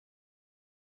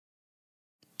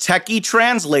Techie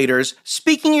Translators,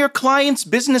 speaking your client's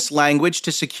business language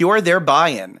to secure their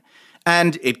buy-in.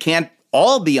 And it can't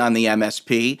all be on the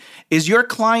MSP. Is your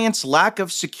client's lack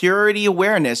of security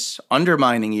awareness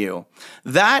undermining you?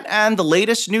 That and the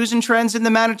latest news and trends in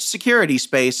the managed security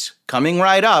space coming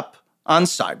right up on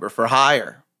Cyber for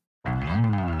Hire.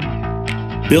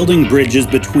 Building bridges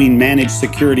between managed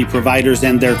security providers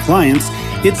and their clients,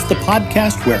 it's the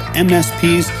podcast where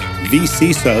MSPs,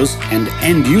 vCISOs, and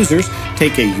end users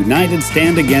take a united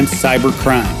stand against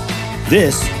cybercrime.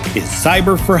 This is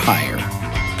Cyber for Hire.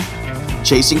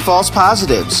 Chasing false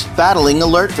positives, battling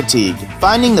alert fatigue,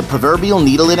 finding the proverbial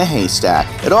needle in a haystack.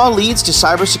 It all leads to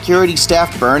cybersecurity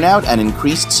staff burnout and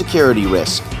increased security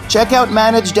risk. Check out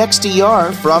Managed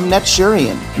XDR from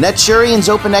Netshurian. Netshurian's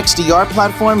open XDR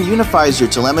platform unifies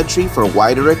your telemetry for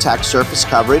wider attack surface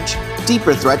coverage,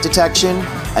 deeper threat detection,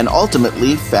 and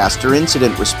ultimately faster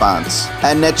incident response.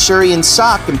 And Netshurian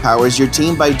SOC empowers your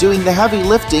team by doing the heavy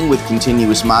lifting with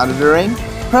continuous monitoring,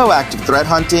 proactive threat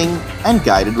hunting, and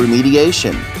guided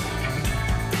remediation.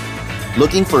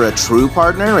 Looking for a true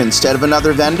partner instead of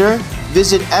another vendor?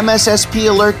 Visit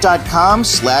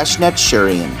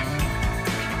msspalert.com/Netshurian.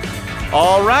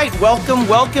 All right,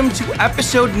 welcome to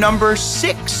episode number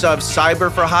 6 of Cyber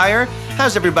for Hire.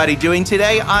 How's everybody doing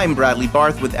today? I'm Bradley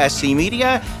Barth with SC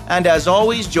Media, and as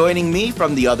always, joining me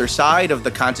from the other side of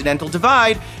the Continental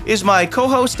Divide is my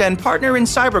co-host and partner in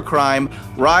cybercrime,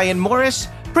 Ryan Morris,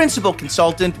 Principal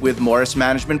Consultant with Morris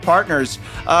Management Partners.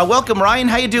 Welcome, Ryan.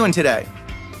 How you doing today?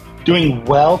 Doing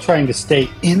well, trying to stay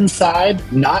inside,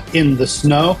 not in the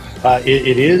snow.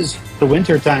 It is the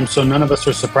winter time, so none of us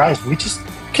are surprised. We just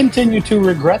continue to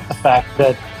regret the fact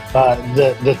that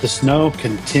the snow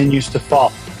continues to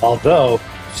fall. Although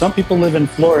some people live in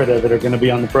Florida that are going to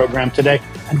be on the program today,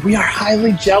 and we are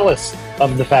highly jealous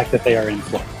of the fact that they are in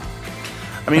Florida.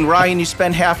 I mean, Ryan, you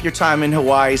spend half your time in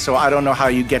Hawaii, so I don't know how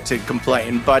you get to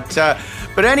complain. But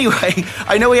anyway,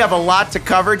 I know we have a lot to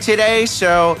cover today,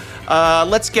 so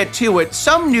let's get to it.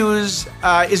 Some news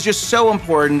is just so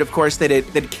important, of course, that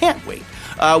it can't wait,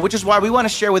 which is why we want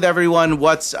to share with everyone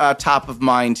what's top of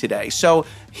mind today. So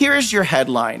here's your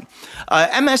headline.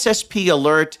 MSSP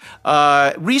Alert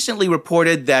recently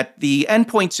reported that the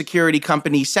endpoint security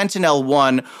company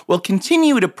SentinelOne will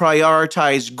continue to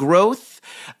prioritize growth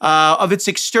of its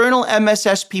external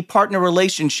MSSP partner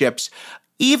relationships,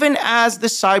 even as the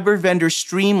cyber vendor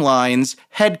streamlines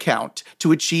headcount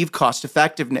to achieve cost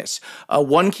effectiveness.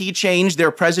 One key change, their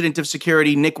president of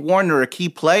security, Nick Warner, a key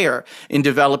player in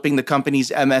developing the company's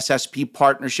MSSP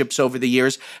partnerships over the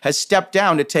years, has stepped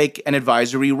down to take an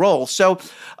advisory role. So,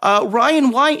 Ryan,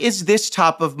 why is this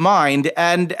top of mind?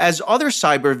 And as other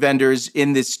cyber vendors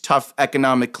in this tough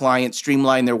economic climate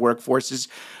streamline their workforces,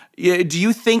 do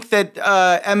you think that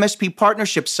MSP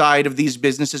partnership side of these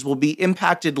businesses will be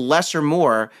impacted less or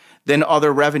more than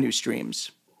other revenue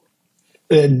streams?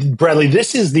 Bradley,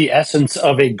 this is the essence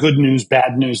of a good news,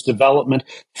 bad news development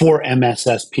for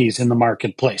MSSPs in the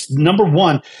marketplace. Number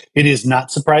one, it is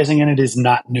not surprising and it is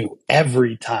not new.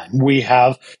 Every time we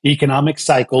have economic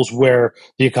cycles where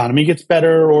the economy gets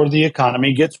better or the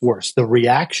economy gets worse, the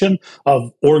reaction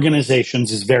of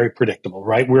organizations is very predictable,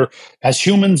 right? We're, as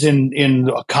humans, in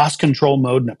a cost control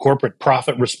mode and a corporate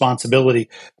profit responsibility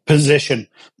position,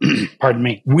 pardon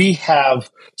me, we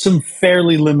have some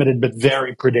fairly limited but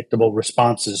very predictable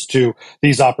responses to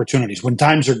these opportunities. When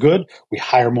times are good, we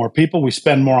hire more people, we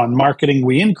spend more on marketing,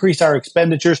 we increase our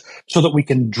expenditures so that we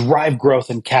can drive growth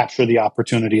and capture the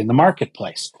opportunity in the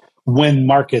marketplace. When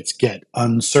markets get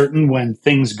uncertain, when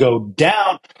things go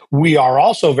down, we are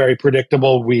also very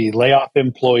predictable. We lay off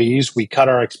employees, we cut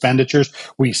our expenditures,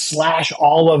 we slash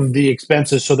all of the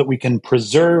expenses so that we can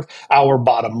preserve our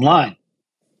bottom line.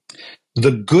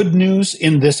 The good news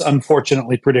in this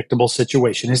unfortunately predictable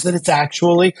situation is that it's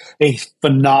actually a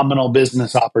phenomenal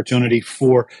business opportunity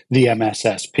for the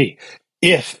MSSP.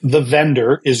 If the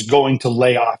vendor is going to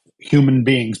lay off human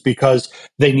beings because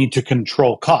they need to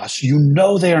control costs, you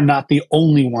know they are not the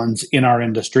only ones in our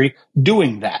industry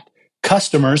doing that.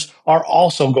 Customers are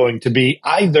also going to be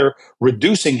either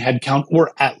reducing headcount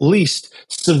or at least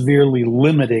severely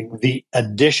limiting the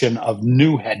addition of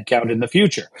new headcount in the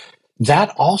future.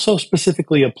 That also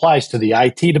specifically applies to the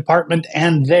IT department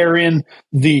and therein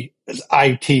the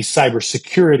IT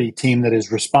cybersecurity team that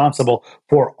is responsible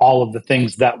for all of the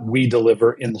things that we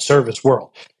deliver in the service world.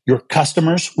 Your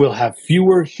customers will have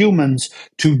fewer humans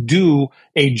to do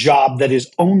a job that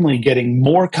is only getting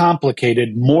more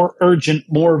complicated, more urgent,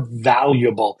 more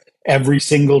valuable every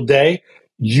single day.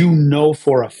 You know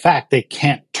for a fact they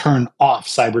can't turn off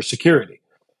cybersecurity.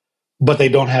 but they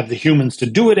don't have the humans to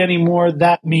do it anymore.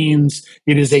 That means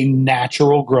it is a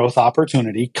natural growth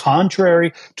opportunity.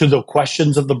 Contrary to the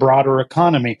questions of the broader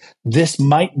economy, this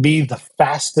might be the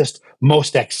fastest,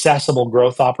 most accessible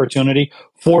growth opportunity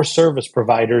for service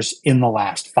providers in the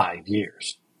last 5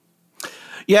 years.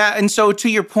 Yeah, and so to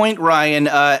your point, Ryan,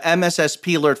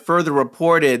 MSSP Alert further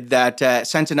reported that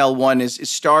Sentinel-1 is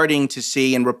starting to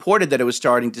see, and reported that it was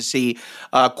starting to see,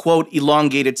 quote,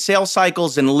 elongated sales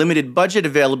cycles and limited budget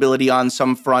availability on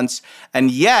some fronts,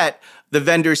 and yet the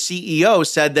vendor CEO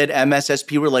said that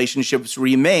MSSP relationships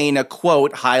remain a,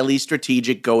 quote, highly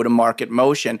strategic go-to-market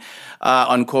motion,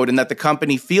 unquote, and that the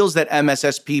company feels that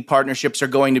MSSP partnerships are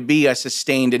going to be a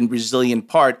sustained and resilient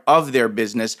part of their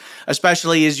business,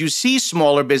 especially as you see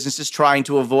smaller businesses trying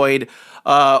to avoid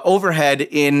overhead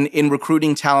in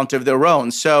recruiting talent of their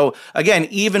own. So again,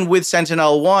 even with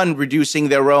Sentinel-1 reducing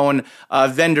their own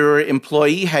vendor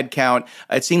employee headcount,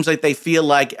 it seems like they feel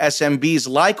like SMBs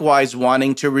likewise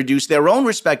wanting to reduce their own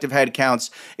respective headcounts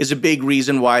is a big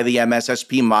reason why the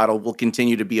MSSP model will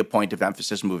continue to be a point of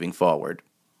emphasis moving forward.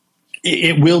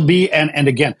 It will be, and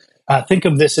again, think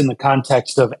of this in the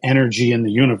context of energy in the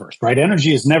universe, right?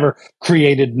 Energy is never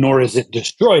created, nor is it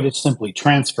destroyed. It's simply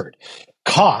transferred.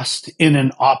 Cost in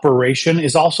an operation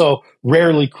is also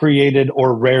rarely created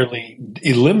or rarely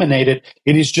eliminated.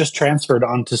 It is just transferred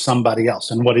onto somebody else.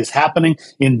 And what is happening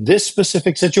in this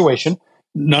specific situation,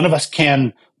 none of us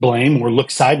can blame or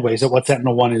look sideways at what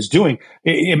Sentinel-1 is doing.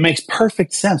 It makes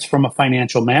perfect sense from a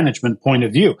financial management point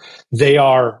of view. They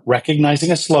are recognizing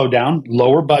a slowdown,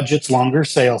 lower budgets, longer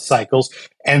sales cycles,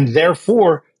 and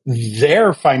therefore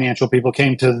their financial people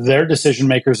came to their decision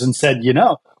makers and said,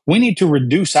 we need to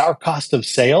reduce our cost of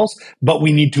sales, but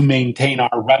we need to maintain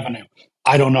our revenue.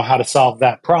 I don't know how to solve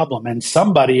that problem. And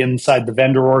somebody inside the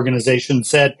vendor organization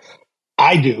said,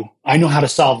 I do. I know how to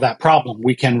solve that problem.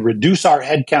 We can reduce our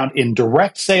headcount in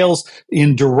direct sales,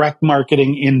 in direct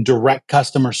marketing, in direct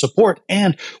customer support,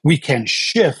 and we can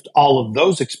shift all of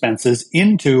those expenses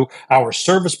into our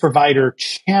service provider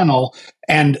channel,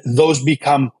 and those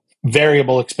become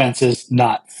variable expenses,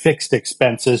 not fixed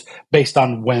expenses, based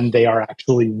on when they are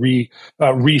actually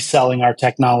reselling our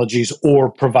technologies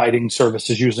or providing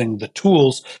services using the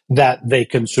tools that they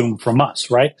consume from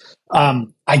us, right?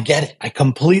 I get it. I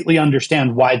completely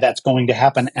understand why that's going to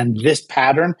happen. And this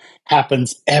pattern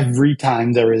happens every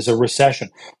time there is a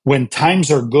recession. When times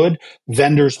are good,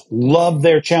 vendors love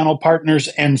their channel partners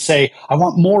and say, I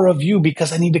want more of you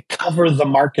because I need to cover the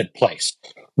marketplace.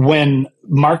 When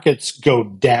markets go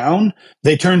down,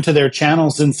 they turn to their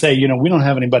channels and say, we don't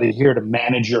have anybody here to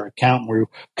manage your account. We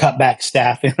cut back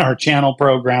staff in our channel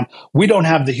program. We don't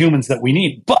have the humans that we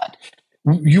need, but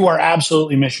you are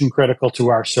absolutely mission critical to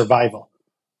our survival.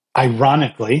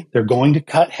 Ironically, they're going to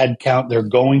cut headcount. They're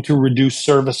going to reduce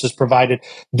services provided.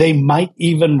 They might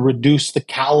even reduce the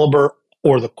caliber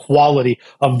or the quality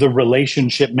of the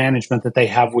relationship management that they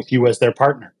have with you as their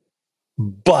partner.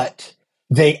 But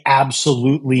they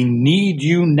absolutely need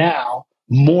you now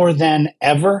more than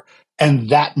ever. And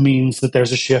that means that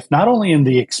there's a shift not only in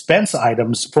the expense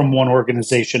items from one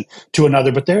organization to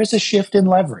another, but there is a shift in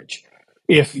leverage.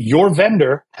 If your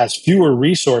vendor has fewer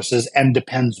resources and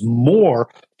depends more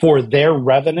for their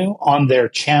revenue on their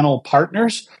channel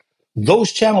partners,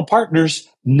 those channel partners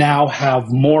now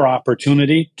have more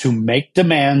opportunity to make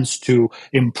demands, to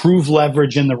improve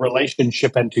leverage in the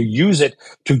relationship, and to use it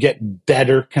to get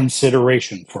better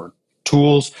consideration for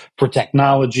tools, for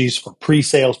technologies, for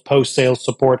pre-sales, post-sales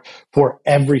support, for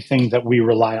everything that we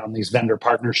rely on these vendor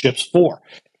partnerships for.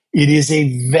 It is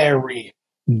a very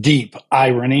deep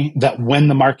irony that when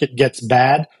the market gets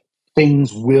bad,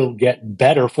 things will get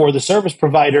better for the service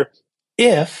provider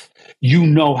if you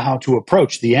know how to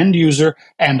approach the end user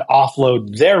and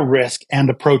offload their risk and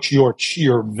approach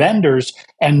your vendors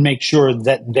and make sure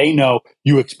that they know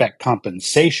you expect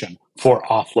compensation for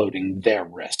offloading their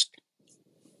risk.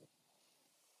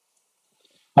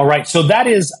 All right, so that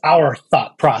is our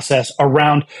thought process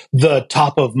around the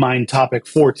top of mind topic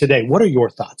for today. What are your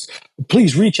thoughts?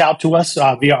 Please reach out to us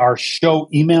via our show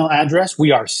email address.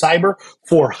 We are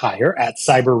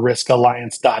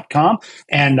cyber4hire@cyberriskalliance.com,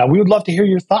 and we would love to hear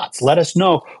your thoughts. Let us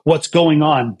know what's going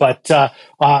on. But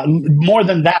more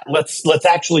than that, let's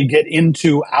actually get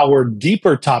into our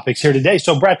deeper topics here today.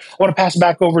 So, Brad, I want to pass it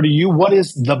back over to you. What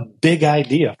is the big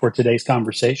idea for today's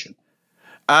conversation?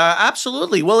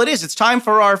 Absolutely. Well, it is. It's time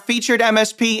for our featured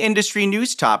MSP industry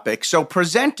news topic. So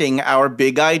presenting our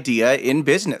big idea in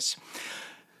business.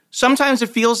 Sometimes it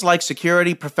feels like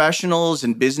security professionals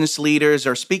and business leaders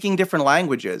are speaking different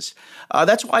languages.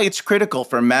 That's why it's critical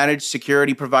for managed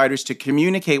security providers to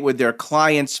communicate with their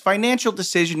clients, financial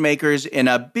decision makers, in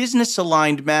a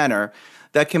business-aligned manner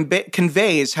that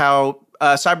conveys how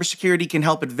cybersecurity can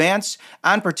help advance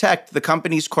and protect the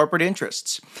company's corporate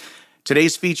interests.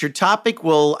 Today's featured topic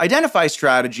will identify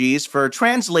strategies for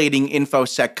translating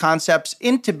infosec concepts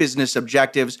into business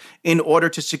objectives in order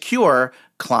to secure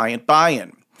client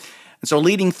buy-in. And so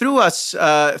leading through us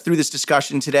through this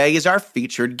discussion today is our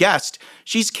featured guest.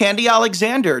 She's Candy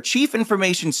Alexander, Chief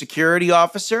Information Security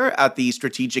Officer at the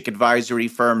strategic advisory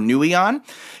firm Nuion.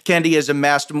 Candy has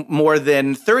amassed more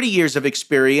than 30 years of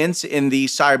experience in the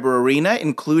cyber arena,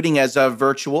 including as a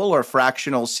virtual or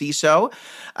fractional CISO.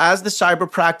 As the cyber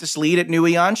practice lead at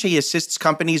Nuion, she assists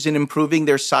companies in improving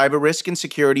their cyber risk and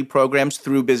security programs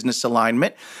through business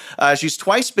alignment. She's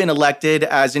twice been elected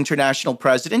as international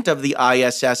president of the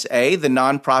ISSA, the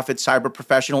nonprofit cyber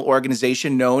professional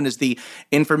organization known as the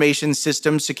Information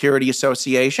Systems Security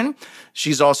Association.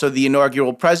 She's also the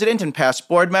inaugural president and past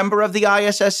board member of the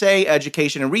ISSA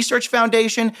Education and Research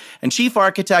Foundation and chief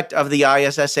architect of the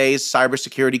ISSA's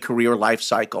cybersecurity career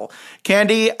lifecycle.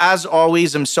 Candy, as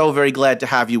always, I'm so very glad to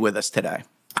have you with us today.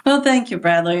 Well, thank you,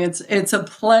 Bradley. It's a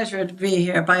pleasure to be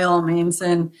here by all means.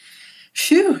 And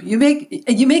phew, you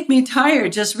make me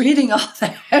tired just reading all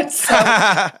that. So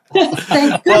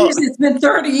thank goodness it's been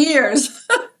 30 years.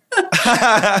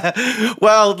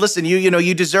 Well, listen,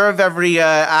 you deserve every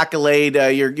accolade.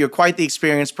 You're quite the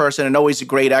experienced person and always a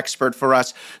great expert for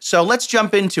us. So let's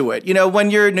jump into it.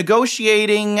 When you're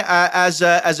negotiating as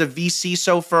a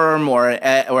vCISO firm or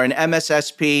an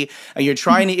MSSP, and you're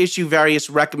trying to issue various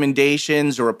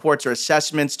recommendations or reports or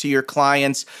assessments to your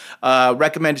clients,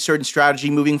 recommend a certain strategy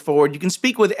moving forward, you can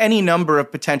speak with any number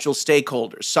of potential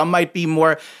stakeholders. Some might be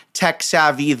more tech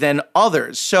savvy than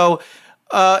others. So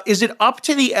is it up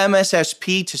to the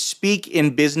MSSP to speak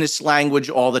in business language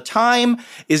all the time?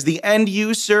 Is the end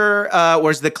user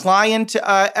or is the client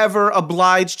ever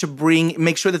obliged to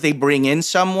make sure that they bring in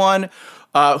someone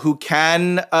who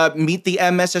can meet the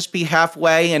MSSP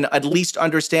halfway and at least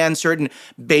understand certain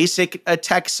basic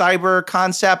tech cyber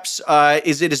concepts?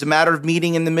 Is it a matter of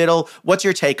meeting in the middle? What's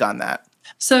your take on that?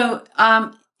 So,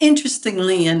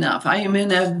 interestingly enough, I am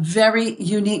in a very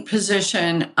unique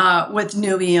position with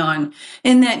Nuion.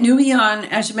 In that Nuion,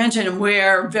 as you mentioned,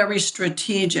 we're very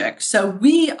strategic. So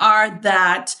we are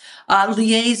that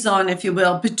liaison, if you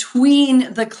will,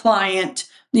 between the client,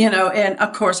 and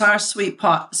of course our sweet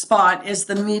spot is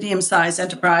the medium-sized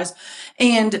enterprise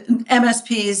and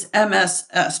MSSPs.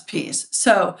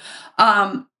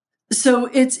 So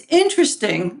it's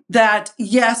interesting that,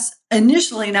 yes,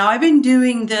 initially, now I've been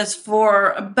doing this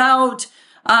for about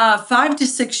 5 to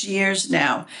 6 years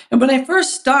now. And when I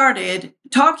first started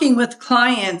talking with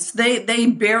clients, they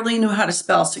barely knew how to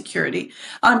spell security.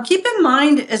 Keep in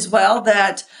mind as well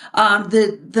that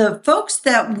the folks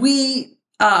that we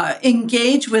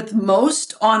engage with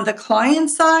most on the client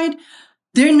side,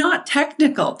 they're not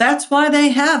technical. That's why they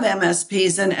have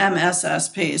MSPs and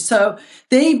MSSPs. So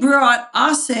they brought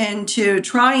us in to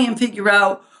try and figure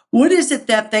out what is it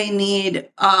that they need?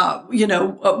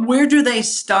 Where do they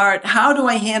start? How do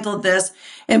I handle this?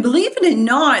 And believe it or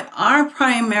not, our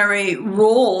primary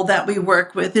role that we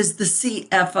work with is the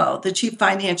CFO, the Chief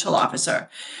Financial Officer.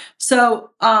 So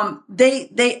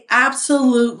they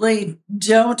absolutely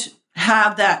don't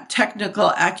have that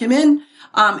technical acumen.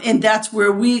 And that's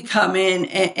where we come in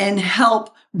and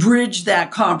help bridge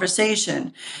that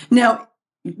conversation. Now,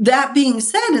 that being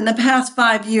said, in the past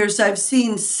 5 years, I've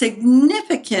seen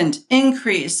significant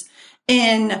increase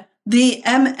in the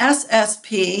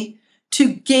MSSP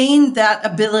to gain that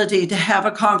ability to have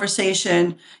a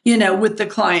conversation, with the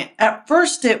client. At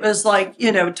first, it was like,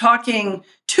 talking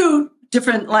two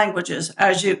different languages,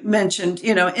 as you mentioned,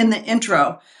 in the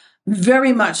intro.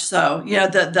 Very much so.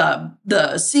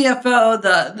 The CFO,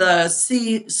 the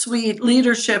C-suite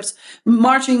leaderships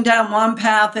marching down one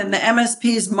path and the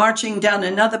MSPs marching down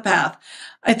another path.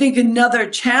 I think another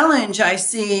challenge I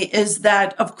see is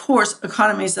that, of course,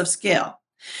 economies of scale,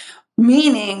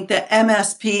 meaning the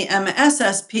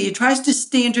MSSP tries to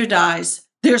standardize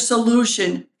their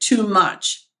solution too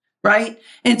much, right?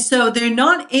 And so they're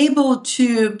not able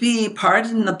to be,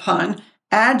 pardon the pun,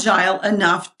 agile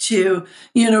enough to,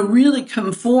 really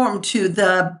conform to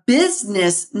the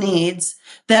business needs.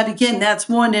 That, again, that's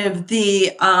one of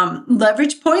the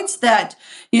leverage points that,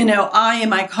 I and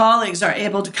my colleagues are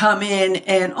able to come in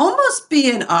and almost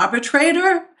be an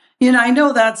arbitrator. I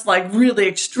know that's like really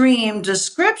extreme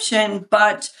description,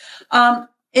 but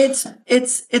it's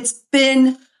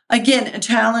been, again, a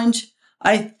challenge.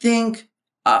 I think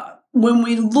when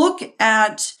we look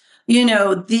at,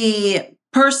 the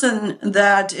person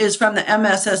that is from the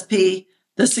MSSP,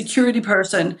 the security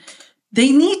person,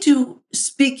 they need to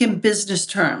speak in business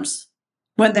terms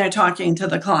when they're talking to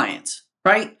the clients,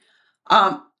 right?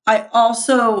 I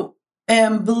also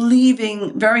am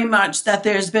believing very much that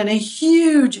there's been a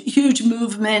huge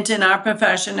movement in our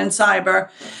profession in cyber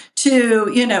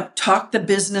to, talk the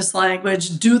business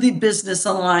language, do the business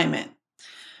alignment.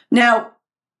 Now,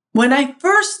 when I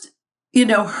first,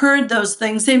 heard those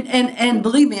things, and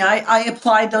believe me, I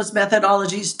applied those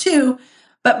methodologies too,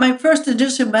 but my first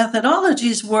edition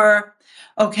methodologies were,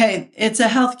 okay, it's a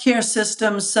healthcare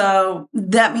system, so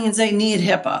that means they need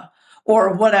HIPAA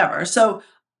or whatever. So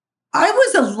I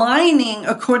was aligning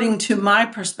according to my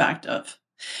perspective.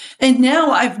 And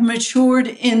now I've matured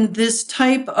in this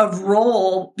type of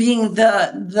role, being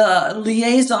the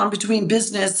liaison between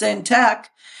business and tech,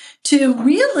 to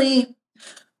really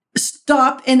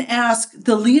stop and ask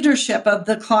the leadership of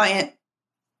the client,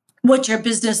 what's your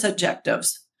business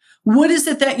objectives? What is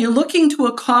it that you're looking to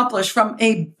accomplish from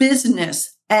a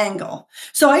business angle?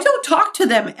 So I don't talk to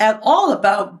them at all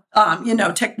about,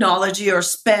 technology or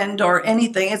spend or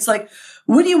anything. It's like,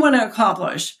 what do you want to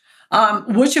accomplish?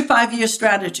 What's your 5-year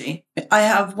strategy? I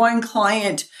have one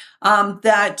client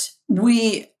that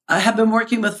we have been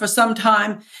working with for some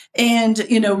time, and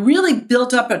really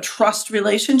built up a trust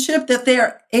relationship that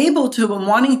they're able to and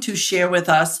wanting to share with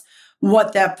us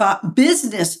what that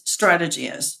business strategy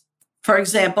is. For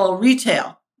example,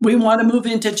 retail. We want to move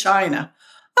into China.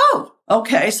 Oh,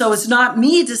 okay. So it's not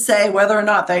me to say whether or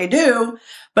not they do,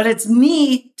 but it's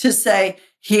me to say,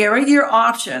 here are your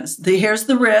options. Here's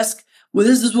the risk. Well,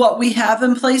 this is what we have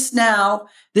in place now.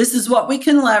 This is what we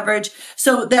can leverage,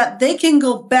 so that they can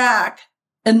go back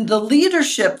in the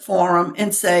leadership forum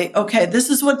and say, okay, this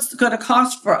is what's going to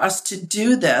cost for us to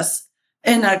do this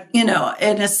in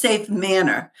a safe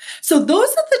manner. So those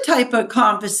are the type of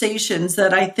conversations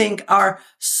that I think are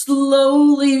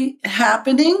slowly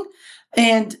happening.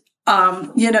 And,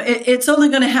 it's only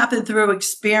going to happen through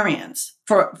experience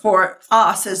for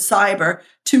us as cyber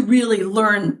to really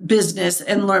learn business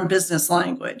and learn business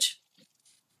language.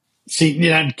 See,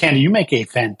 Candy, you make a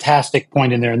fantastic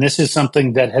point in there. And this is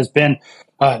something that has been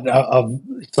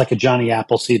it's like a Johnny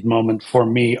Appleseed moment for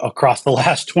me across the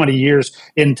last 20 years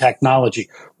in technology.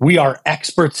 We are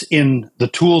experts in the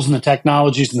tools and the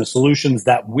technologies and the solutions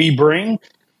that we bring,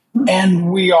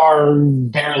 and we are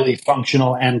barely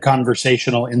functional and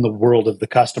conversational in the world of the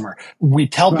customer. We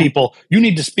tell people, you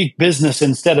need to speak business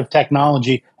instead of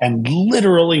technology, and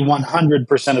literally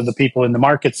 100% of the people in the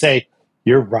market say,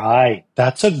 you're right,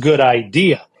 that's a good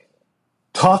idea.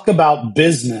 Talk about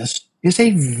business is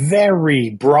a very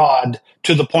broad,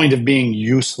 to the point of being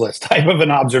useless type of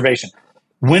an observation.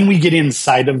 When we get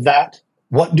inside of that,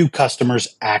 what do customers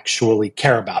actually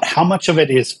care about? How much of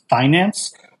it is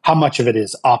finance? How much of it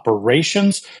is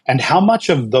operations? And how much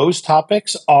of those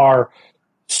topics are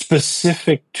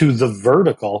specific to the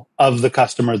vertical of the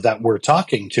customer that we're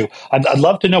talking to? I'd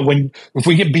love to know, if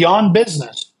we get beyond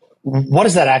business, what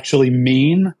does that actually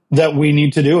mean that we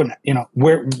need to do? And,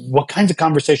 what kinds of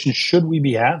conversations should we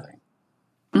be having?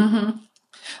 Mm-hmm.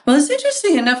 Well, it's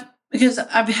interesting enough because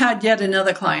I've had yet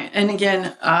another client. And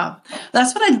again,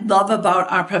 that's what I love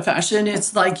about our profession.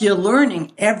 It's like you're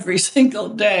learning every single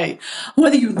day.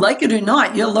 Whether you like it or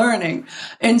not, you're learning.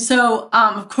 And so,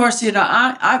 of course,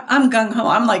 I'm gung-ho.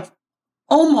 I'm like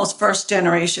almost first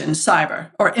generation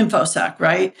cyber or infosec,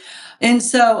 right? And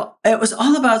so it was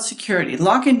all about security,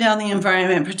 locking down the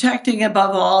environment, protecting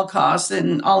above all costs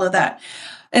and all of that.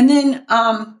 And then,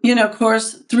 of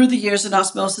course, through the years and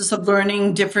osmosis of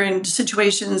learning different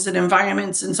situations and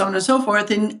environments and so on and so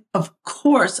forth. And of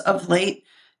course, of late,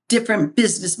 different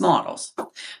business models.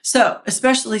 So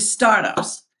especially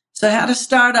startups. So I had a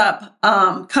startup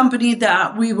company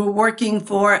that we were working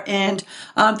for, and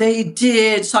they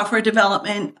did software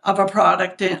development of a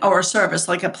product or a service,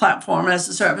 like a platform as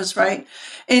a service, right?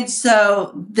 And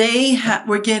so they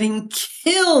were getting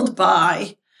killed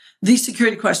by the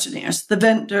security questionnaires, the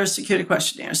vendor security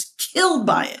questionnaires, killed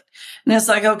by it. And it's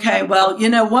like, okay, well,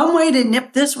 one way to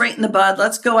nip this right in the bud,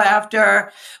 let's go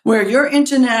after where you're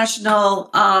international,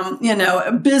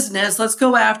 business, let's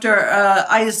go after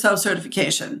ISO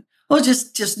certification. We'll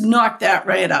just knock that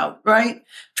right out, right?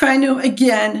 Trying to,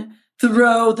 again,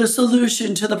 throw the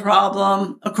solution to the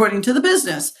problem according to the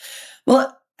business.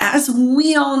 Well, as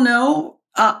we all know,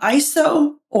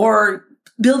 ISO or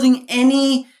building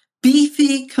any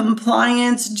beefy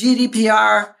compliance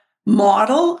GDPR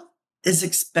model is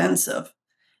expensive,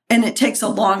 and it takes a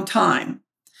long time.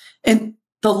 And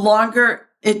the longer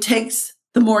it takes,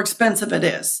 the more expensive it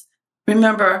is.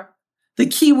 Remember, the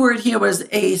key word here was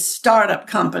a startup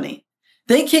company.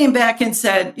 They came back and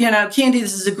said, Candy,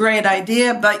 this is a great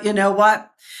idea, but you know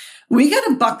what? We got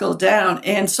to buckle down,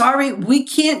 and sorry, we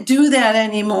can't do that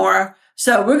anymore.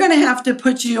 So we're going to have to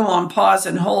put you on pause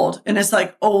and hold. And it's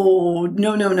like, oh,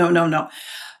 no.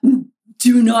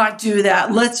 Do not do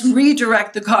that. Let's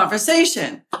redirect the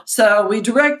conversation. So we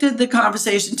directed the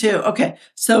conversation to, okay,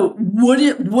 so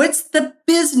what's the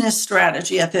business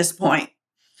strategy at this point?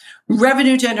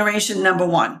 Revenue generation, number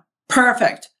one.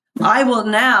 Perfect. I will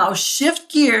now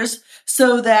shift gears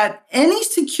so that any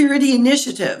security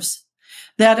initiatives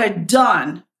that are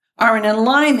done are in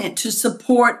alignment to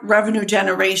support revenue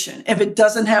generation. If it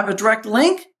doesn't have a direct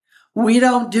link, we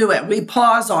don't do it. We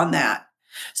pause on that.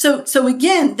 So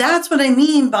again, that's what I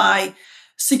mean by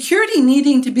security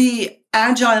needing to be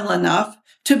agile enough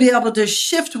to be able to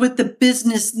shift with the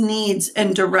business needs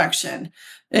and direction.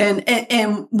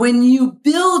 And when you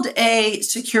build a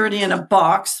security in a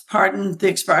box, pardon the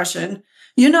expression,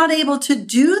 you're not able to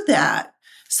do that.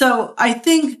 So I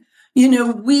think,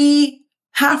 we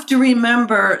have to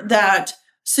remember that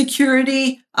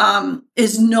security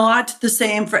is not the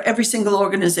same for every single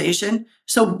organization.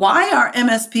 So why are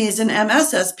MSPs and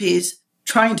MSSPs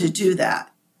trying to do that?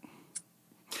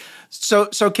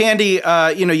 So Candy,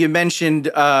 you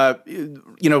mentioned,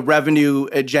 revenue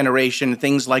generation,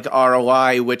 things like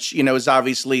ROI, which, is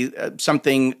obviously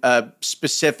something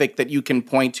specific that you can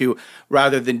point to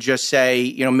rather than just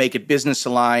say, make it business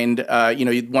aligned.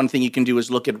 One thing you can do is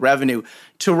look at revenue.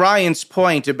 To Ryan's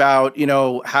point about,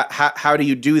 how do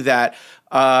you do that?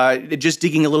 Just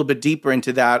digging a little bit deeper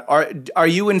into that, are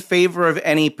you in favor of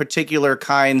any particular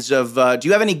kinds of, do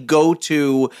you have any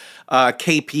go-to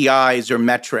KPIs or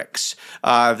metrics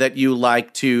that you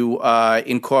like to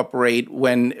incorporate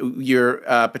when you're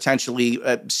potentially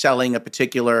selling a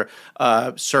particular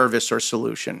service or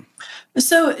solution?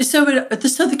 So the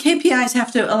KPIs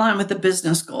have to align with the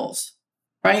business goals,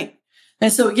 right?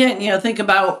 And so again, think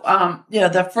about,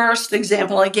 the first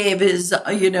example I gave is,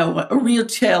 a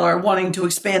retailer wanting to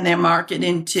expand their market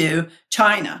into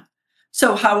China.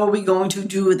 So how are we going to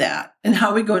do that? And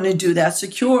how are we going to do that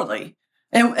securely?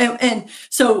 And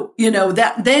so,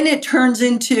 that then it turns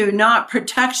into not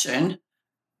protection,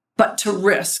 but to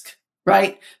risk,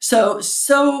 right? So,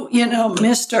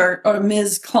 Mr. or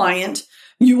Ms. Client,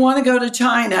 you want to go to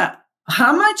China.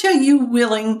 How much are you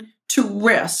willing to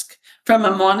risk from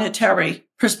a monetary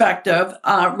perspective,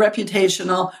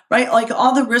 reputational, right? Like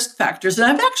all the risk factors. And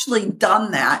I've actually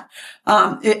done that.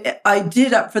 I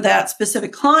did up for that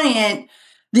specific client,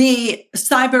 the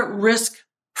cyber risk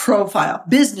profile,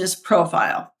 business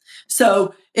profile.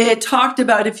 So it talked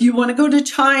about if you want to go to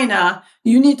China,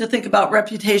 you need to think about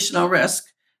reputational risk.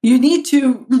 You need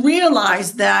to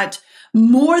realize that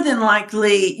more than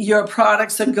likely your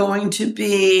products are going to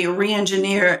be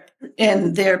re-engineered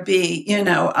and there be,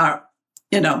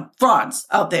 frauds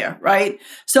out there, right?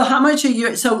 So how much are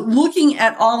you, so looking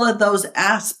at all of those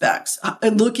aspects,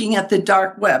 looking at the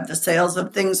dark web, the sales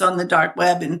of things on the dark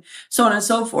web and so on and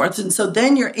so forth. And so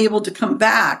then you're able to come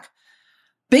back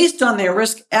based on their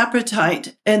risk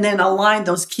appetite and then align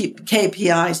those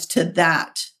KPIs to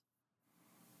that.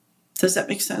 Does that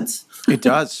make sense? It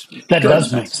does. That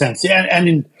does make sense. Yeah,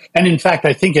 and in fact,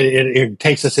 I think it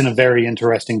takes us in a very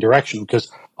interesting direction because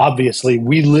obviously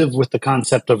we live with the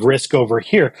concept of risk over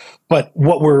here. But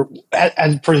what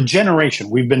for a generation,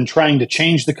 we've been trying to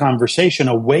change the conversation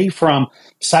away from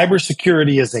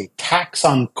cybersecurity as a tax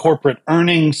on corporate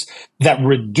earnings that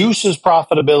reduces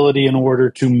profitability in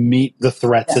order to meet the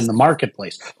threats in the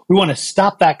marketplace. We want to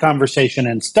stop that conversation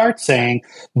and start saying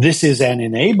this is an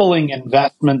enabling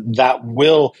investment that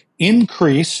will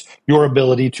increase your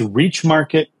ability to reach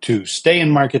market, to stay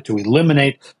in market, to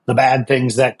eliminate the bad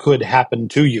things that could happen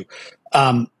to you.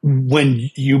 When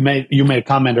you made a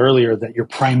comment earlier that you're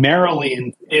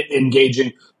primarily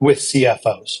engaging with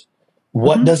CFOs,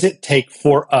 what does it take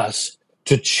for us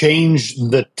to change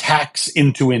the tax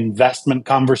into investment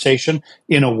conversation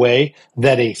in a way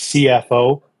that a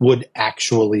CFO would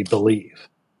actually believe?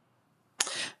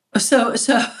 So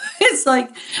it's like,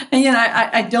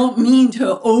 I don't mean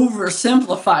to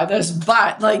oversimplify this,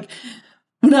 but like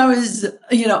when I was,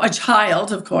 a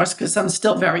child, of course, because I'm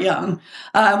still very young.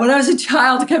 When I was a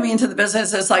child coming into the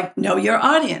business, it's like, know your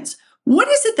audience. What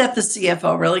is it that the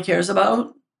CFO really cares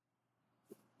about?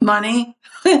 Money.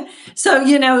 So,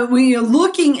 we're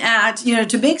looking at,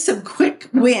 to make some quick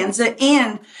wins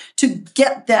and to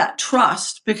get that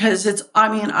trust because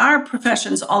our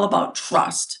profession's all about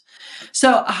trust.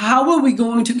 So how are we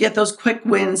going to get those quick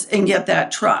wins and get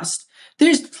that trust?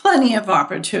 There's plenty of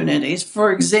opportunities.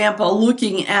 For example,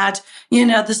 looking at,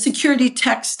 the security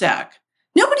tech stack.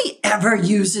 Nobody ever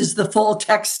uses the full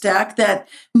tech stack that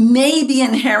may be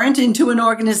inherent into an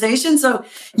organization. So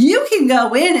you can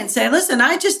go in and say, listen,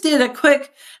 I just did a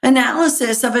quick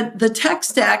analysis of the tech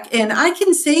stack and I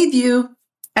can save you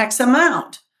X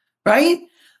amount, right?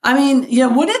 I mean,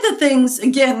 one of the things,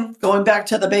 again, going back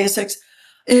to the basics,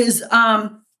 is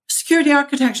security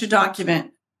architecture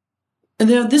document. And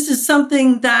this is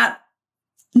something that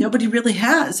nobody really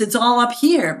has. It's all up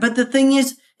here. But the thing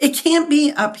is, it can't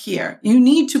be up here. You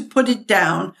need to put it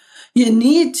down. You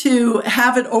need to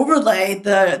have it overlay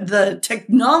the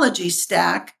technology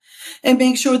stack and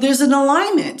make sure there's an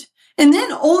alignment. And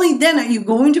then only then are you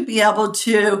going to be able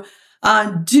to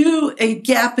do a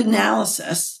gap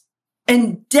analysis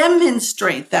and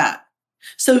demonstrate that.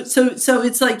 So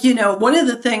it's like, one of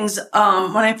the things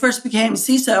when I first became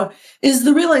CISO is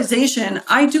the realization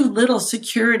I do little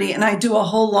security and I do a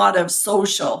whole lot of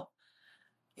social,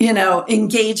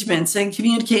 engagements and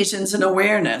communications and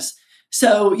awareness.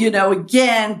 So,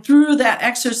 again, through that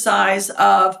exercise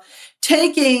of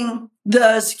taking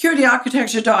the security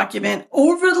architecture document,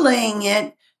 overlaying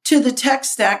it to the tech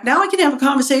stack, now I can have a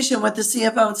conversation with the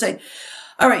CFO and say,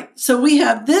 all right, so we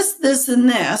have this, this, and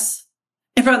this.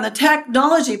 And from the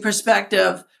technology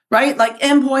perspective, right, like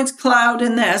endpoints, cloud,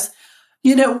 and this,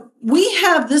 we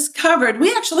have this covered.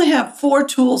 We actually have 4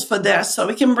 tools for this, so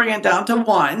we can bring it down to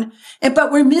 1.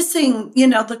 But we're missing,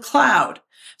 the cloud.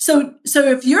 So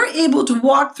if you're able to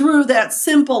walk through that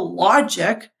simple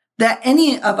logic that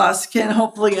any of us can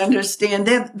hopefully understand,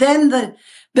 then the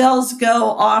bells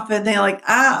go off and they're like,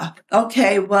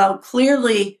 okay, well,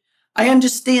 clearly I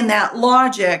understand that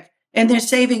logic and they're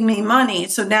saving me money.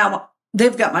 So now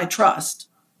they've got my trust.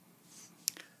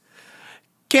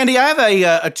 Candy, I have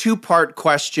a two-part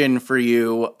question for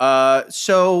you.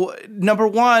 So number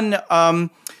one,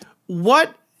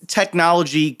 what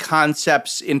technology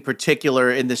concepts in particular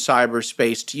in the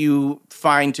cyberspace do you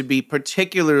find to be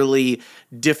particularly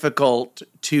difficult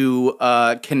to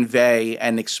convey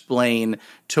and explain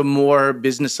to more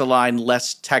business-aligned,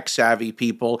 less tech-savvy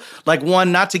people? Like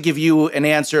one, not to give you an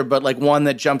answer, but like one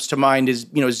that jumps to mind is,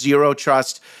 zero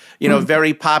trust.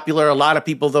 Very popular. A lot of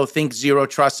people, though, think zero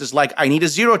trust is like, I need a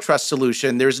zero trust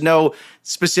solution. There's no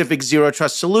specific zero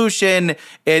trust solution.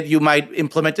 You might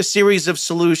implement a series of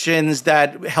solutions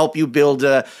that help you build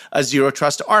a zero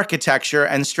trust architecture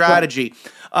and strategy.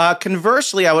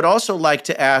 Conversely, I would also like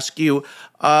to ask you,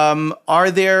 are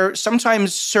there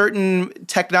sometimes certain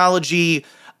technology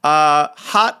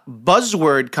hot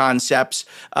buzzword concepts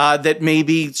that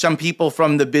maybe some people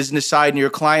from the business side and your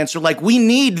clients are like, we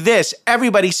need this.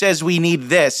 Everybody says we need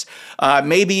this.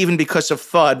 Maybe even because of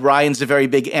FUD. Ryan's a very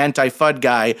big anti-FUD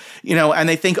guy, and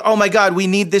they think, oh my God, we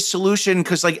need this solution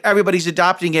because like everybody's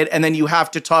adopting it. And then you have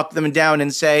to talk them down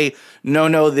and say,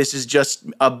 no, this is just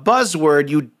a buzzword.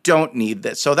 You don't need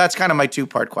this. So that's kind of my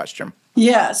two-part question.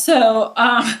 Yeah. So,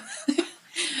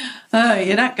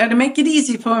 you're not going to make it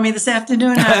easy for me this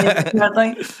afternoon,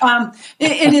 Bradley.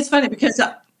 And it's funny because,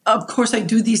 of course, I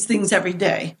do these things every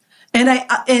day, and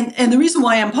the reason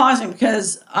why I'm pausing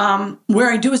because where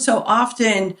I do it so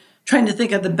often, trying to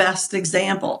think of the best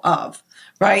example of.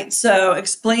 Right. So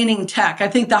explaining tech, I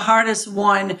think the hardest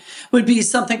one would be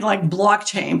something like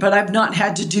blockchain, but I've not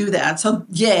had to do that. So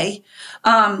yay.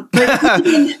 But,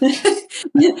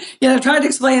 try to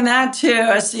explain that to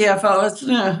a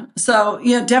CFO. So,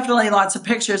 definitely lots of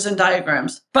pictures and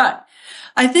diagrams. But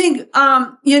I think,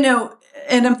 and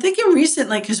I'm thinking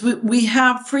recently because we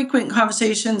have frequent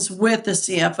conversations with the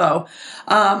CFO.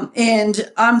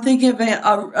 And I'm thinking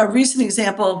of a recent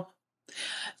example.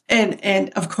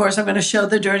 And of course, I'm going to show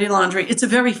the dirty laundry. It's a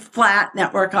very flat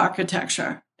network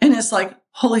architecture. And it's like,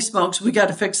 holy smokes, we got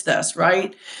to fix this,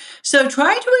 right? So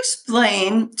try to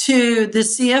explain to the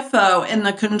CFO and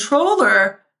the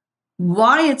controller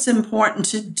why it's important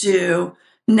to do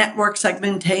network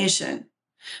segmentation.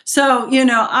 So,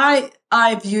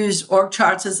 I've used org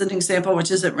charts as an example,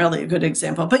 which isn't really a good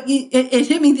example, but it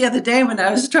hit me the other day when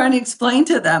I was trying to explain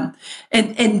to them.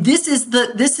 And this is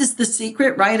the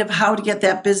secret, right, of how to get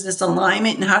that business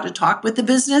alignment and how to talk with the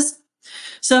business.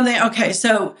 So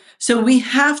so we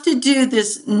have to do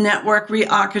this network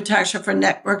re-architecture for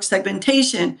network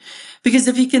segmentation, because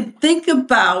if you can think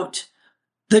about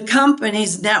the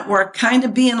company's network kind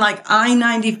of being like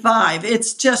I-95,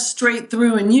 it's just straight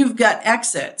through and you've got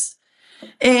exits.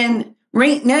 And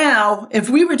right now, if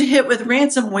we were to hit with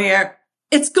ransomware,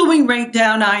 it's going right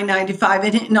down I-95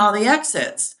 and hitting all the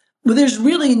exits. Well, there's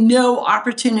really no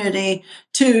opportunity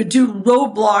to do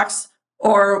roadblocks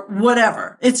or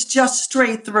whatever. It's just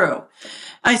straight through.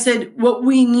 I said, what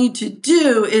we need to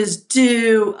do is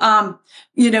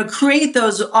create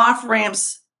those off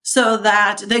ramps so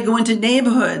that they go into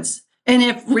neighborhoods. And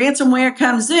if ransomware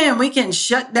comes in, we can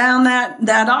shut down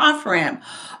that off ramp.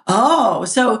 Oh,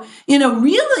 so,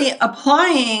 really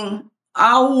applying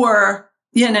our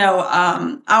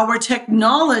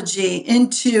technology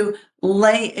into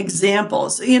lay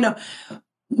examples.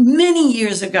 Many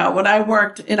years ago, when I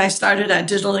worked and I started at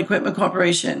Digital Equipment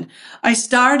Corporation, I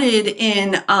started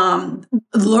in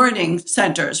learning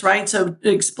centers, right? So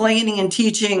explaining and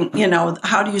teaching,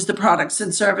 how to use the products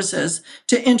and services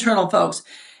to internal folks.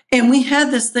 And we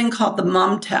had this thing called the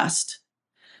mom test.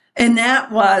 And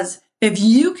that was, if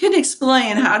you can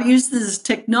explain how to use this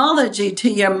technology to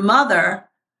your mother,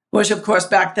 which of course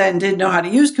back then didn't know how to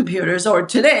use computers, or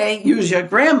today use your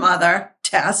grandmother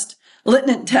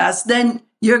litmus test, then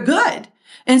you're good.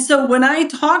 And so when I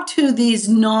talk to these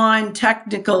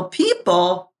non-technical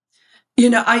people,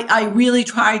 I really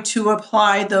try to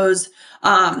apply those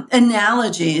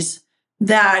analogies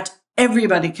that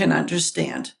everybody can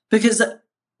understand. Because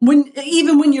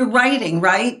even when you're writing,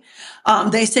 right,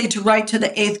 they say to write to the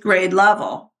 8th grade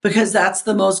level, because that's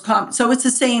the most common. So it's the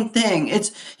same thing.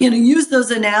 It's, use those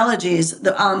analogies,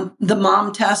 the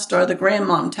mom test or the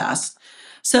grandmom test.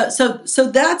 So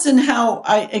that's in how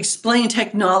I explain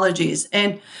technologies.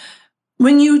 And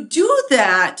when you do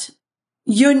that,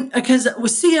 because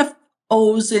with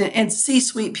CFOs and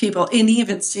C-suite people, and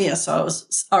even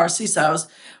CSOs or CISOs,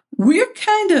 we're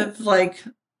kind of like,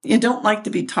 you don't like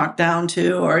to be talked down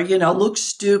to or, look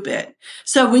stupid.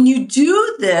 So when you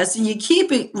do this and you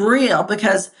keep it real,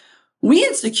 because we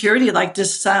in security like to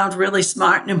sound really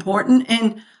smart and important,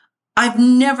 and I've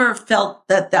never felt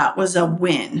that was a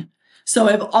win. So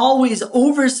I've always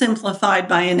oversimplified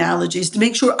my analogies to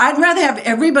make sure I'd rather have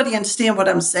everybody understand what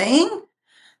I'm saying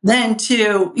than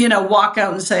to, walk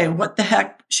out and say, what the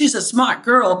heck? She's a smart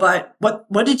girl, but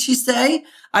what did she say?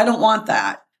 I don't want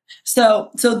that.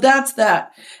 So that's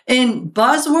that. And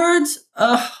buzzwords,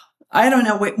 I don't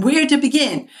know where to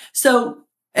begin. So,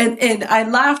 and I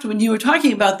laughed when you were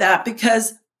talking about that,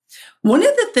 because one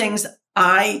of the things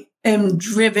I am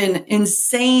driven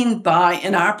insane by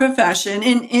in our profession,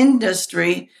 in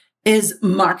industry, is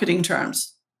marketing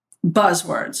terms,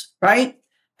 buzzwords, right?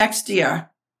 XDR,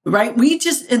 right? We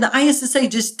just, in the ISSA,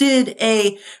 just did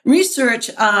a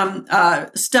research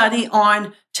study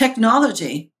on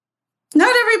technology.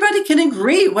 Not everybody can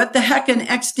agree what the heck an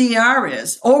XDR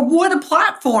is or what a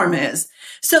platform is.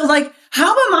 So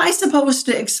how am I supposed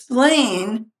to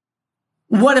explain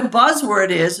what a buzzword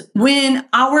is when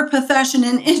our profession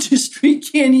and industry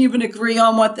can't even agree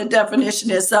on what the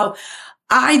definition is? So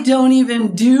I don't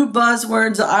even do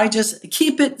buzzwords. I just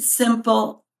keep it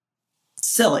simple,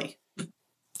 silly.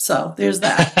 So there's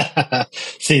that.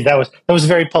 See, that was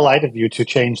very polite of you to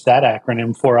change that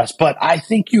acronym for us. But I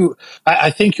think you're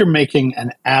making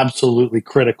an absolutely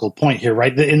critical point here,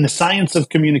 right? In the science of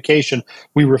communication,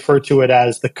 we refer to it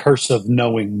as the curse of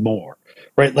knowing more.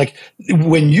 Right? Like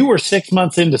when you were 6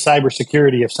 months into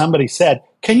cybersecurity, if somebody said,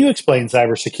 can you explain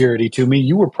cybersecurity to me?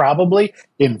 You were probably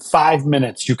in 5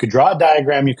 minutes. You could draw a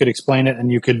diagram, you could explain it,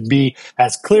 and you could be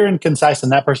as clear and concise.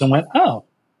 And that person went, oh,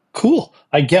 cool.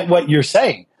 I get what you're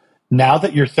saying. Now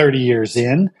that you're 30 years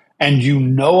in and you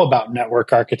know about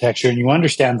network architecture and you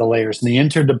understand the layers and the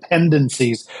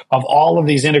interdependencies of all of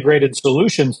these integrated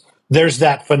solutions, there's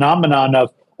that phenomenon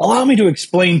of, allow me to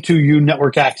explain to you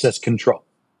network access control.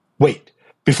 Wait.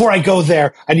 Before I go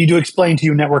there, I need to explain to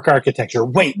you network architecture.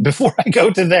 Wait, before I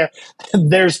go to there,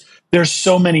 there's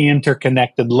so many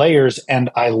interconnected layers,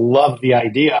 and I love the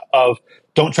idea of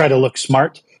don't try to look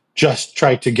smart, just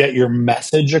try to get your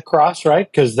message across,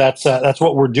 right? Because that's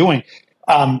what we're doing.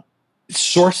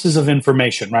 Sources of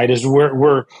information, right? As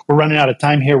we're running out of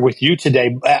time here with you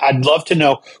today, I'd love to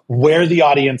know where the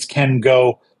audience can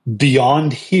go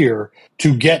beyond here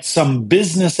to get some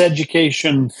business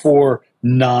education for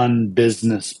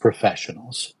non-business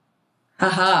professionals.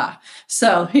 Aha.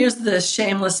 So here's the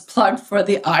shameless plug for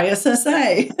the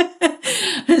ISSA.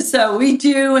 So we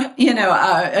do,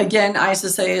 again,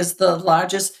 ISSA is the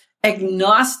largest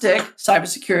agnostic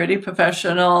cybersecurity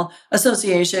professional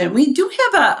association. We do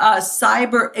have a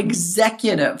cyber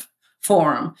executive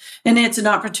forum, and it's an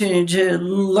opportunity to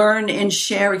learn and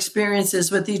share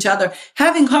experiences with each other,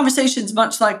 having conversations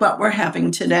much like what we're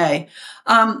having today.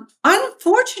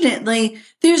 Unfortunately,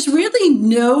 there's really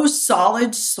no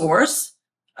solid source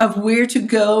of where to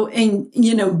go and,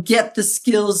 get the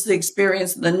skills, the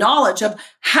experience, the knowledge of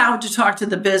how to talk to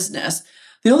the business.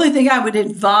 The only thing I would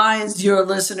advise your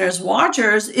listeners,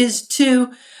 watchers, is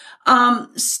to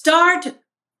start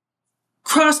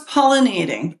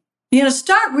cross-pollinating.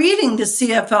 Start reading the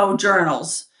CFO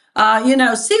journals.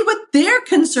 See what their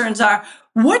concerns are.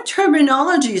 What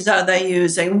terminologies are they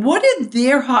using? What are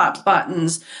their hot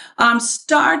buttons?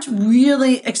 Start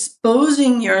really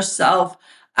exposing yourself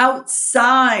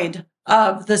outside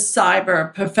of the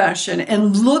cyber profession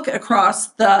and look across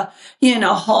the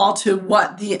hall to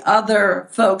what the other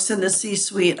folks in the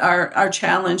C-suite are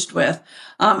challenged with.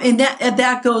 And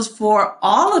that goes for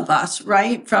all of us,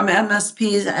 right? From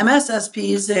MSPs,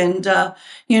 MSSPs, and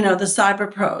the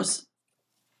cyber pros.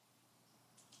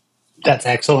 That's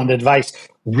excellent advice.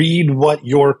 Read what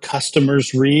your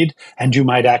customers read, and you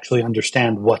might actually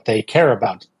understand what they care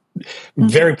about.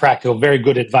 Very practical, very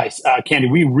good advice. Candy,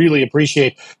 we really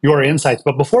appreciate your insights.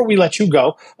 But before we let you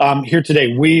go here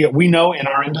today, we know in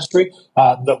our industry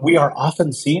that we are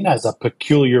often seen as a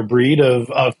peculiar breed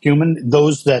of human,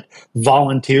 those that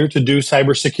volunteer to do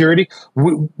cybersecurity.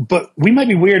 But we might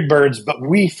be weird birds, but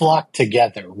we flock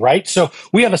together, right? So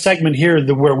we have a segment here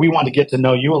where we want to get to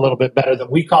know you a little bit better that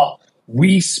we call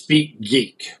We Speak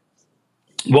Geek.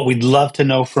 What we'd love to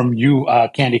know from you,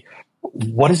 Candy,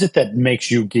 what is it that makes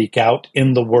you geek out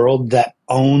in the world that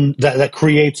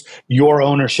creates your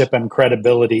ownership and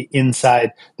credibility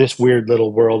inside this weird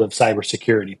little world of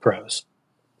cybersecurity pros?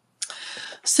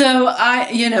 So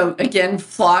again,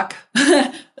 flock,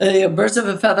 birds of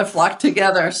a feather flock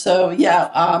together. So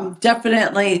yeah,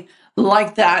 definitely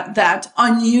like that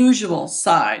unusual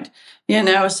side,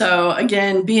 so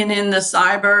again, being in the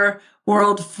cyber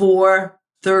world for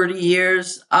 30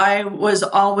 years, I was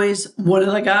always one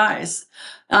of the guys.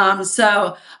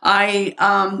 So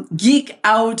I geek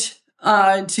out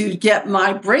to get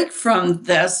my break from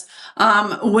this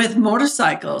with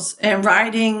motorcycles and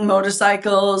riding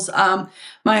motorcycles.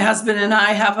 My husband and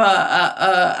I have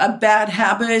a bad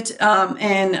habit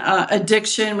and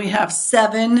addiction. We have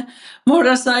 7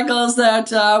 motorcycles that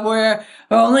we're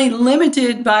only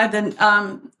limited by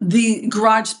the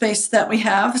garage space that we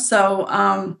have.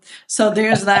 So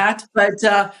there's that.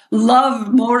 But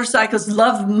love motorcycles,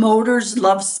 love motors,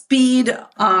 love speed.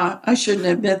 I shouldn't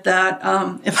admit that.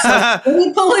 If so,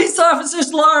 any police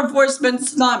officers, law enforcement,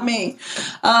 it's not me.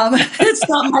 It's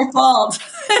not my fault.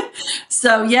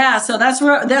 So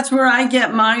that's where I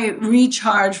get my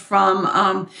recharge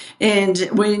from. And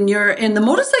when you're in the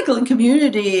motorcycling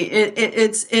community,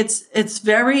 it's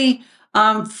very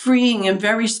freeing and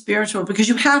very spiritual because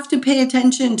you have to pay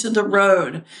attention to the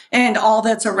road and all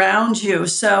that's around you.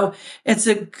 So it's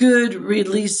a good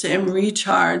release and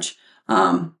recharge.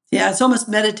 It's almost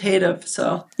meditative.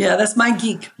 So yeah, that's my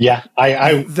geek. Yeah,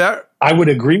 I would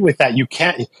agree with that.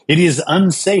 It is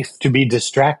unsafe to be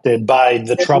distracted by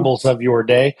the troubles of your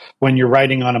day when you're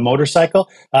riding on a motorcycle.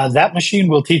 That machine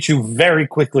will teach you very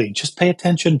quickly. Just pay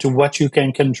attention to what you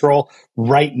can control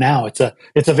right now. It's a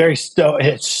very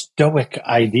stoic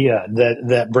idea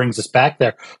that brings us back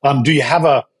there. Do you have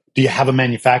a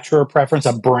manufacturer preference,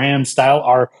 a brand style?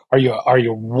 Are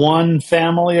you one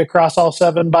family across all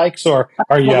 7 bikes, or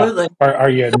are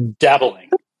you dabbling?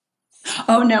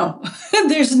 Oh no,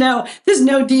 there's no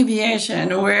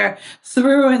deviation. We're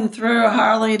through and through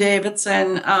Harley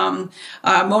Davidson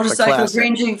motorcycles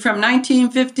ranging from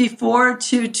 1954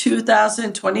 to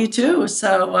 2022.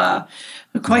 So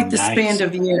quite the span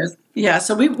of years. Yeah,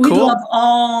 so we love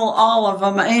all of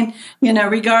them, and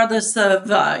regardless of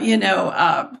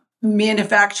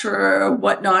manufacturer or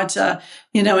whatnot,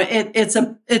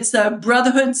 it's a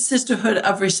brotherhood, sisterhood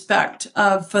of respect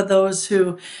for those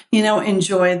who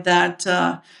enjoy that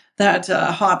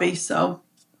hobby. So.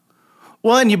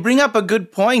 Well, and you bring up a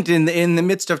good point in the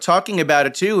midst of talking about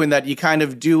it too, in that you kind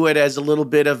of do it as a little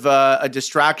bit of a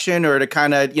distraction or to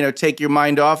kind of take your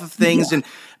mind off of things. Yeah. And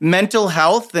mental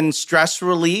health and stress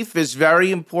relief is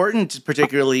very important,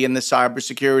 particularly in the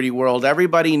cybersecurity world.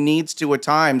 Everybody needs to at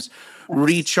times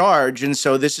recharge, and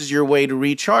so this is your way to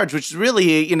recharge, which is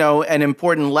really an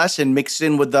important lesson mixed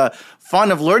in with the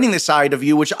fun of learning the side of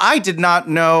you, which I did not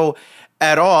know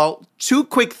at all. 2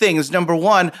 quick things. Number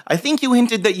one, I think you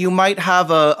hinted that you might have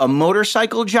a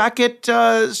motorcycle jacket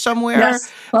somewhere.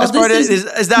 Yes. Well,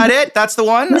 is that it? That's the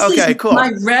one? Okay, cool.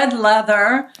 My red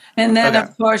leather. And then,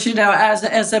 of course,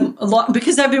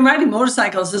 because I've been riding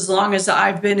motorcycles as long as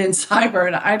I've been in cyber,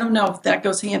 and I don't know if that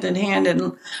goes hand in hand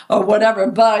or whatever,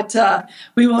 but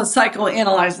we won't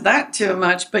psychoanalyze that too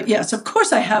much. But yes, of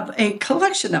course, I have a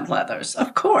collection of leathers,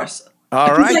 of course.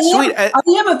 All right, sweet. I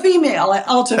am a female,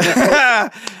 ultimately.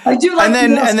 I do like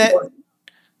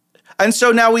And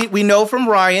so now we know from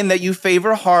Ryan that you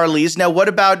favor Harleys. Now, what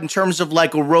about in terms of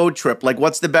like a road trip? Like,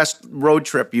 what's the best road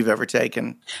trip you've ever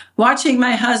taken? Watching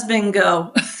my husband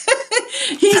go.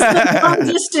 He's the long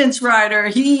distance rider.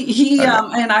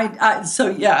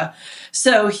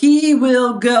 So he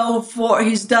will go for,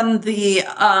 he's done the,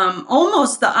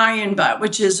 almost the Iron Butt,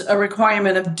 which is a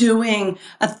requirement of doing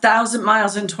 1,000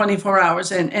 miles in 24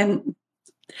 hours. And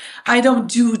I don't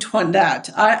do that.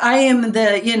 I am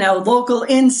the, local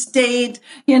in-state,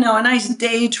 a nice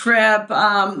day trip.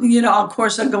 Of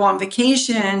course I'll go on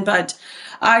vacation, but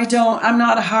I'm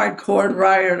not a hardcore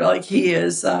rider like he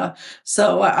is.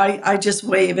 So I just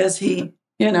wave as he,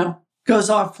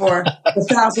 goes off for a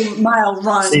 1,000-mile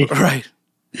run. See, Right.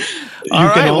 You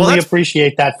can only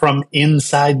appreciate that from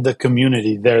inside the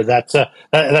community there. That's a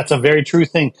very true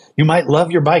thing. You might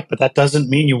love your bike, but that doesn't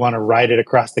mean you want to ride it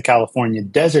across the California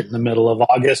desert in the middle of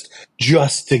August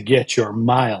just to get your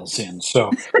miles in.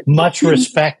 So much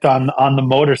respect on the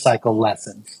motorcycle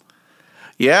lessons.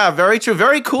 Yeah, very true.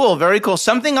 Very cool. Very cool.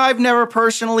 Something I've never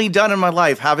personally done in my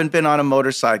life. Haven't been on a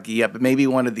motorcycle yet, but maybe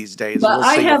one of these days. But we'll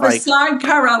see. I have a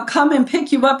sidecar. I'll come and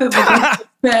pick you up if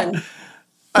we spin.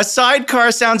 A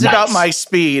sidecar sounds about my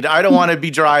speed. I don't want to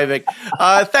be driving.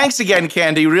 Thanks again,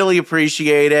 Candy. Really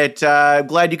appreciate it.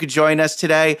 Glad you could join us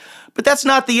today. But that's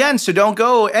not the end, so don't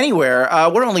go anywhere.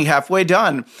 We're only halfway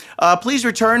done. Please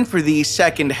return for the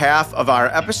second half of our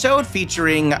episode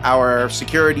featuring our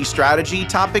security strategy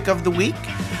topic of the week.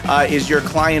 Is your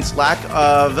client's lack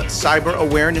of cyber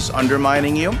awareness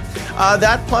undermining you?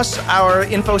 That plus our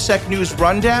InfoSec News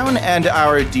rundown and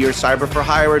our Dear Cyber for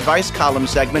Hire advice column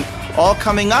segment all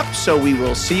coming up, so we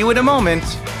will see you in a moment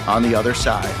on the other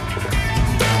side.